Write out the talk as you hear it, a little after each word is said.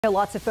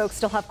Lots of folks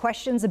still have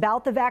questions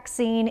about the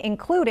vaccine,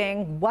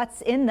 including what's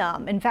in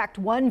them. In fact,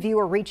 one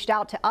viewer reached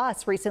out to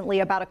us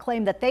recently about a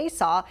claim that they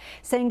saw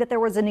saying that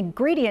there was an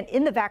ingredient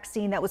in the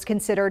vaccine that was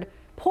considered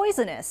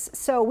poisonous.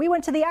 So we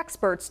went to the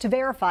experts to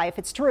verify if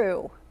it's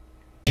true.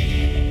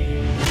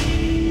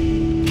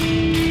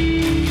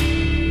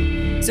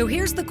 So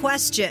here's the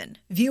question.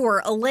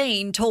 Viewer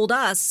Elaine told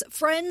us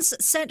friends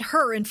sent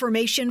her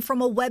information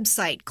from a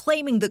website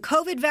claiming the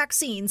COVID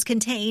vaccines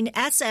contain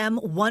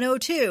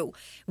SM-102,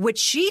 which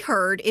she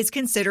heard is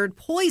considered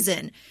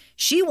poison.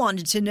 She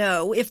wanted to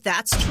know if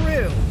that's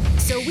true.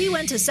 So we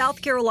went to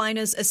South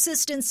Carolina's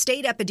Assistant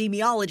State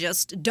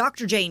Epidemiologist,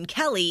 Dr. Jane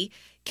Kelly,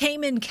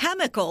 Cayman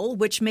Chemical,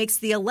 which makes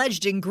the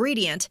alleged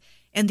ingredient,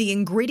 and the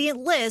ingredient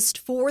list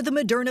for the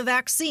Moderna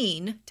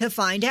vaccine to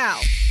find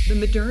out. The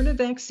Moderna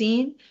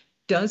vaccine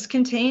does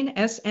contain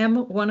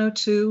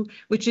SM-102,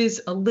 which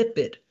is a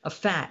lipid, a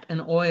fat,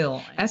 an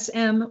oil.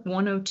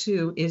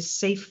 SM-102 is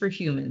safe for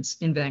humans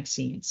in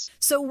vaccines.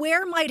 So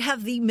where might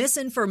have the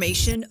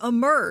misinformation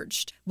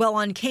emerged? Well,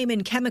 on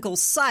Cayman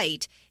Chemical's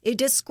site, it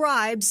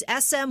describes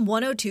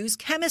SM-102's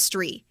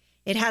chemistry.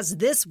 It has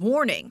this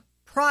warning: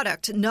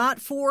 product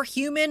not for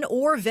human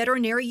or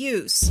veterinary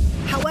use.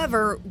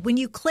 However, when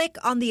you click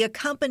on the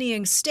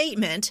accompanying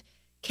statement,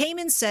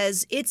 Cayman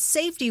says its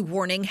safety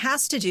warning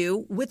has to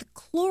do with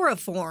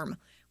chloroform,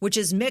 which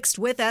is mixed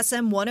with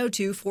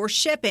SM-102 for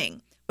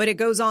shipping. But it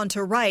goes on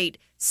to write,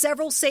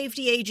 several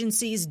safety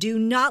agencies do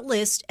not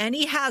list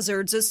any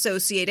hazards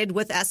associated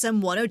with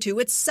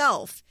SM-102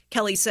 itself.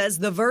 Kelly says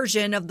the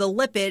version of the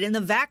lipid in the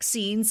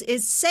vaccines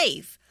is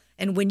safe.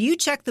 And when you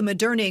check the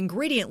Moderna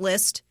ingredient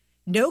list,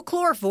 no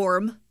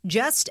chloroform,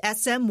 just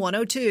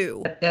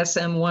SM-102.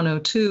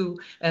 SM-102,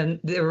 and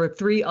there were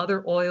 3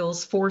 other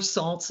oils, 4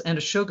 salts, and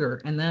a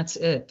sugar, and that's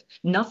it.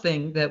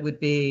 Nothing that would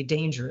be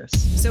dangerous.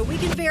 So we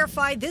can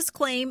verify this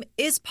claim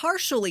is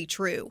partially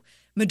true.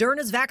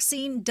 Moderna's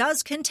vaccine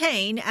does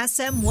contain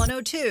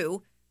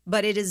SM-102,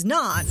 but it is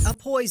not a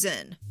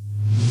poison.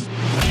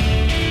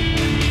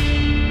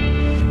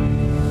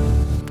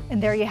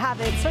 And there you have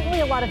it.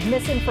 Certainly a lot of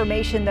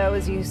misinformation, though,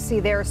 as you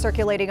see there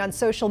circulating on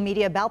social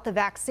media about the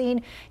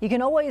vaccine. You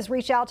can always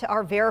reach out to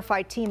our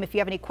verified team if you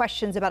have any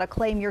questions about a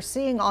claim you're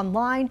seeing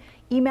online.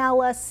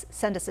 Email us,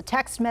 send us a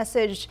text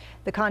message.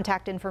 The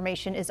contact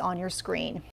information is on your screen.